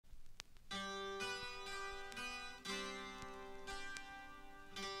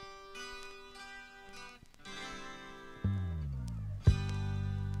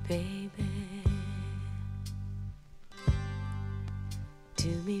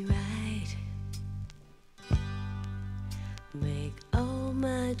me right. Make all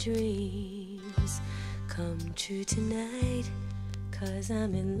my dreams come true tonight. 'Cause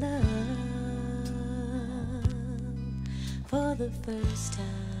I'm in love for the first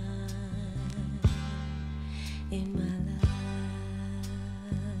time in my life.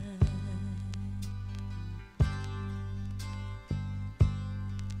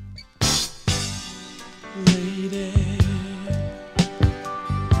 Lady,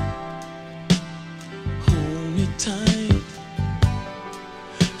 hold me tight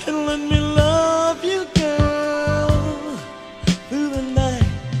and let me love you, girl, through the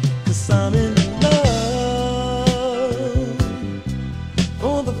night. 'Cause I'm in love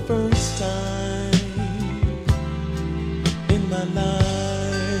for the first time in my life.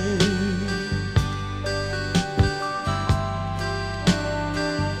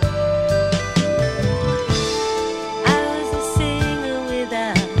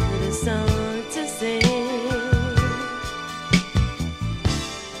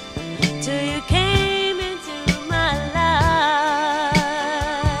 Till you came into my life,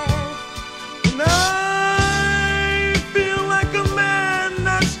 And I feel like a man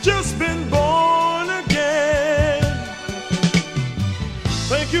that's just been born again.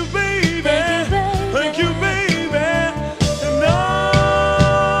 Thank you, baby. Thank you, baby. And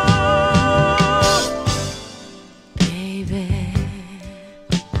baby,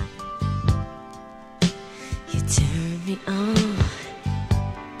 you turn me on.